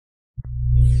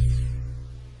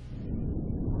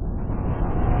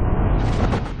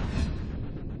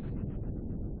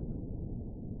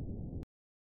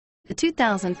The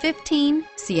 2015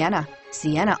 Sienna.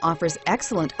 Sienna offers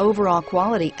excellent overall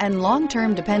quality and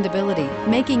long-term dependability,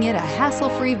 making it a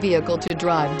hassle-free vehicle to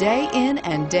drive day in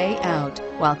and day out,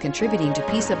 while contributing to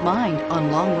peace of mind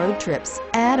on long road trips.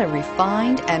 Add a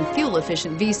refined and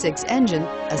fuel-efficient V6 engine,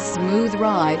 a smooth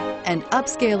ride, and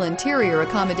upscale interior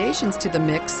accommodations to the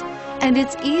mix, and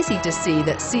it's easy to see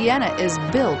that Sienna is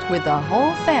built with the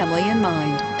whole family in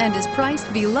mind and is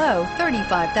priced below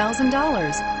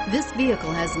 $35,000. This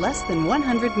vehicle has less than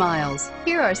 100 miles.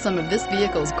 Here are some of this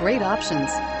vehicle's great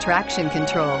options: traction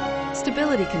control,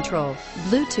 stability control,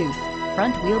 Bluetooth,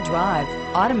 front wheel drive,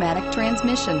 automatic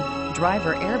transmission,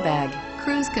 driver airbag,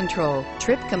 cruise control,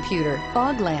 trip computer,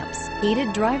 fog lamps,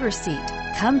 heated driver's seat.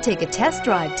 Come take a test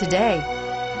drive today.